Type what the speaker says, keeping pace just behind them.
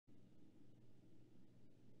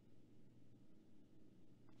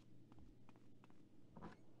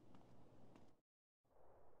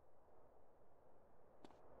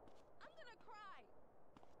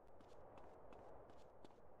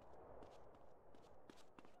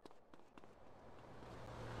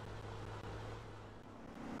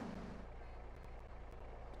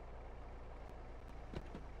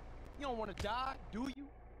don't want to die, do you?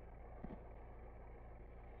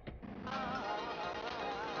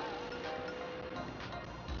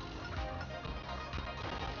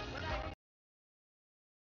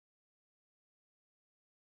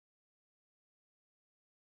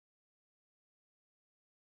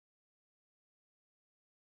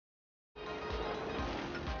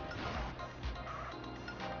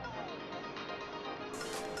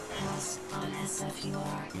 Honest if you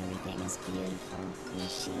are, everything is beautiful.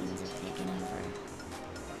 Machines have taken over.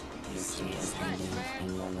 History is ending,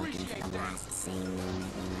 and you're looking for the last same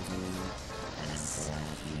moment you never knew. Honest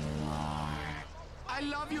if you are. I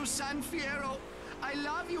love you, San Fierro. I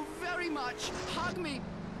love you very much. Hug me,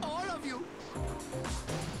 all of you.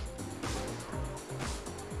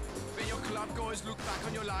 When your club goers look back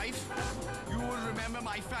on your life, you will remember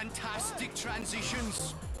my fantastic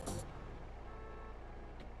transitions.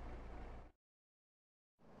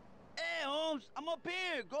 Hey, Holmes, I'm up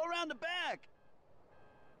here. Go around the back.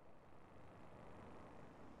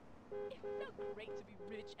 It felt great to be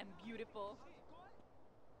rich and beautiful.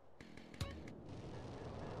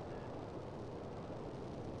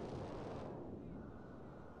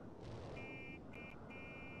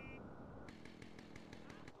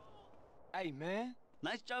 Hey, man.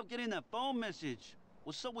 Nice job getting that phone message.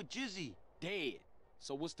 What's up with Jizzy? Dead.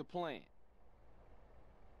 So what's the plan?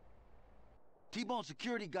 T-Bone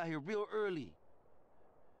security got here real early.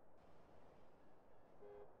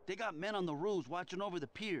 They got men on the roofs watching over the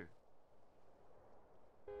pier.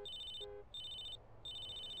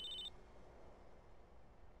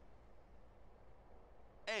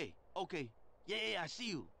 Hey, okay. Yeah, I see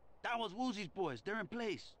you. That was Woozy's boys. They're in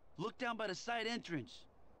place. Look down by the side entrance.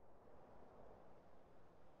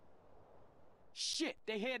 Shit,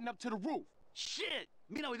 they heading up to the roof. Shit!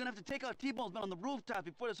 Mina, we're gonna have to take out T-Bone's men on the rooftop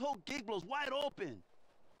before this whole gig blows wide open.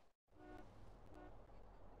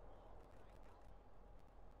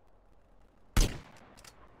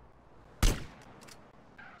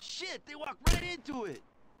 Shit, they walked right into it.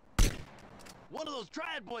 One of those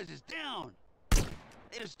triad boys is down.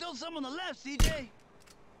 Hey, there's still some on the left, CJ.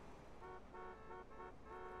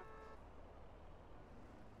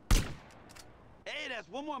 Hey, that's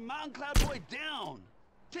one more Mountain Cloud boy down.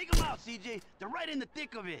 Take them out, CJ. They're right in the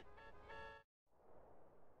thick of it.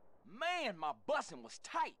 Man, my busing was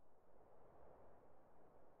tight.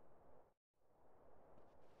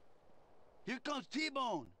 Here comes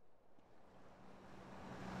T-Bone.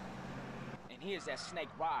 And here's that snake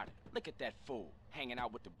rider. Look at that fool, hanging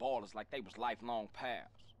out with the ballers like they was lifelong pals.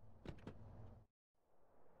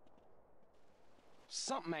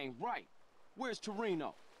 Something ain't right. Where's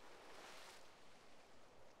Torino?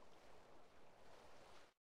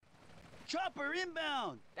 Chopper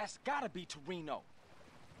inbound! That's gotta be Torino.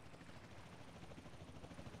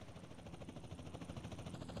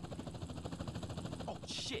 Oh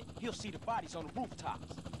shit, he'll see the bodies on the rooftops.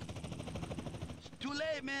 It's too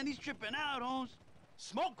late, man. He's tripping out, Holmes.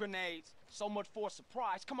 Smoke grenades? So much for a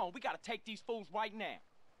surprise. Come on, we gotta take these fools right now.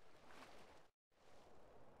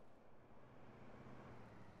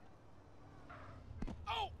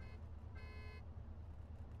 Oh!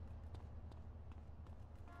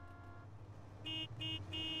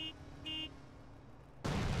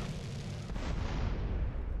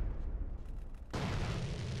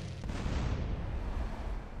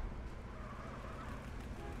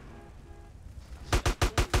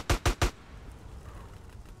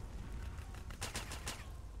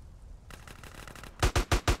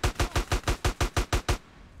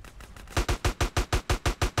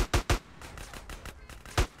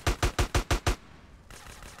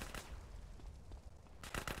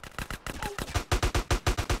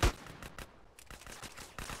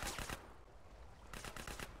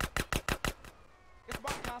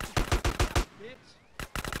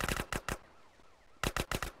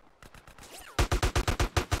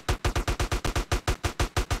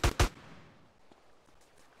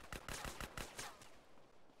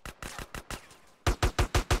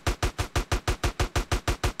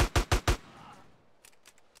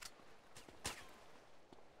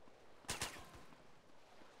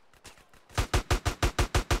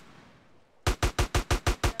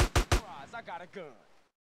 I got a gun.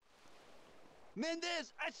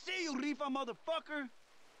 Mendez, I see you, Rifa motherfucker!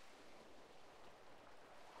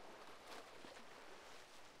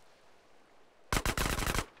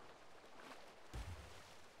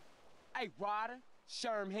 Hey, Ryder,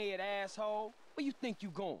 sherm-head asshole, where you think you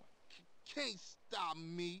going? Can't stop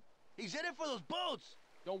me. He's headed for those boats!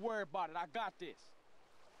 Don't worry about it, I got this.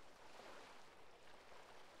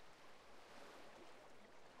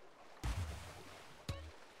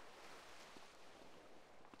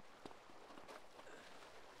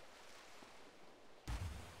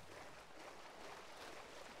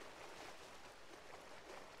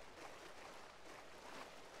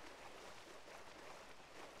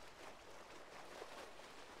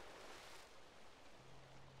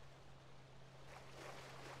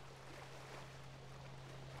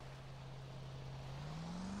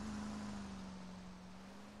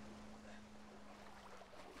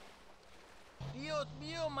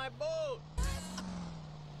 my boat!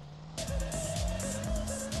 You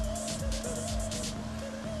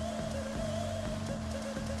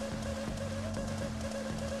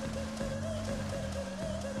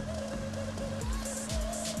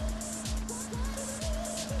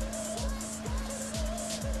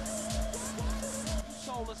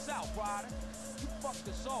sold us out, Ryder. You fucked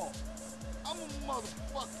us all. I'm a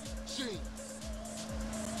motherfucking genius.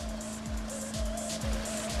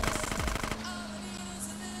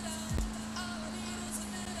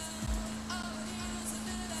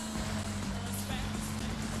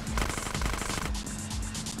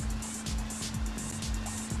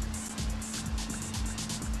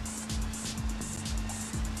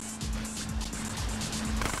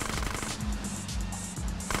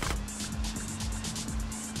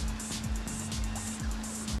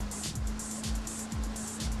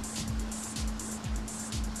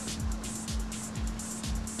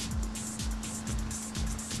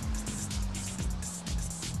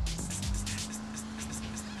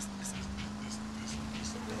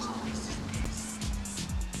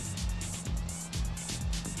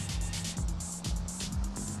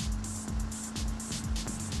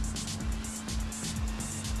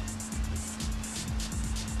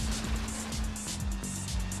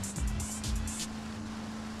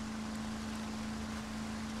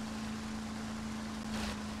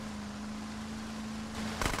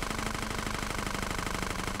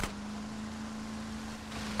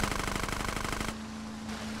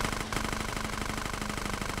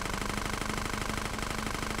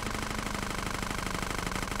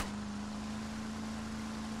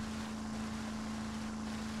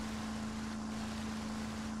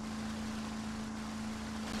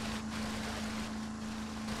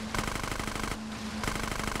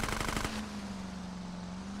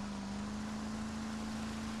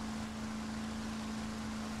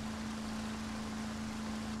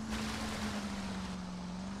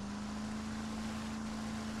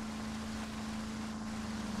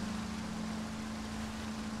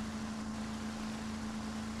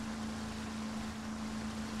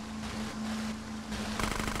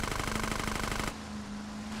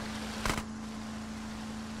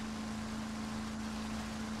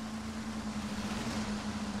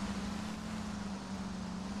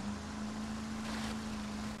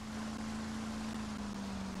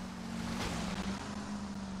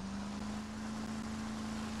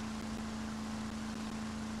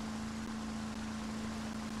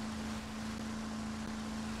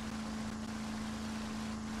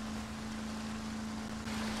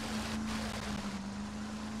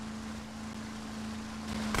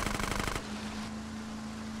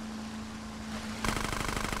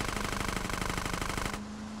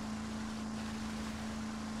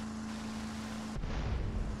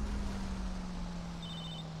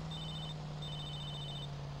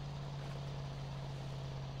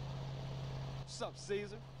 What's up,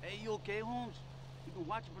 Caesar? Hey, you okay, Holmes? You can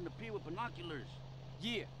watch it from the pier with binoculars.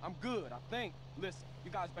 Yeah, I'm good, I think. Listen, you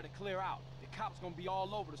guys better clear out. The cops gonna be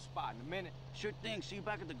all over the spot in a minute. Sure thing. See you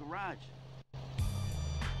back at the garage.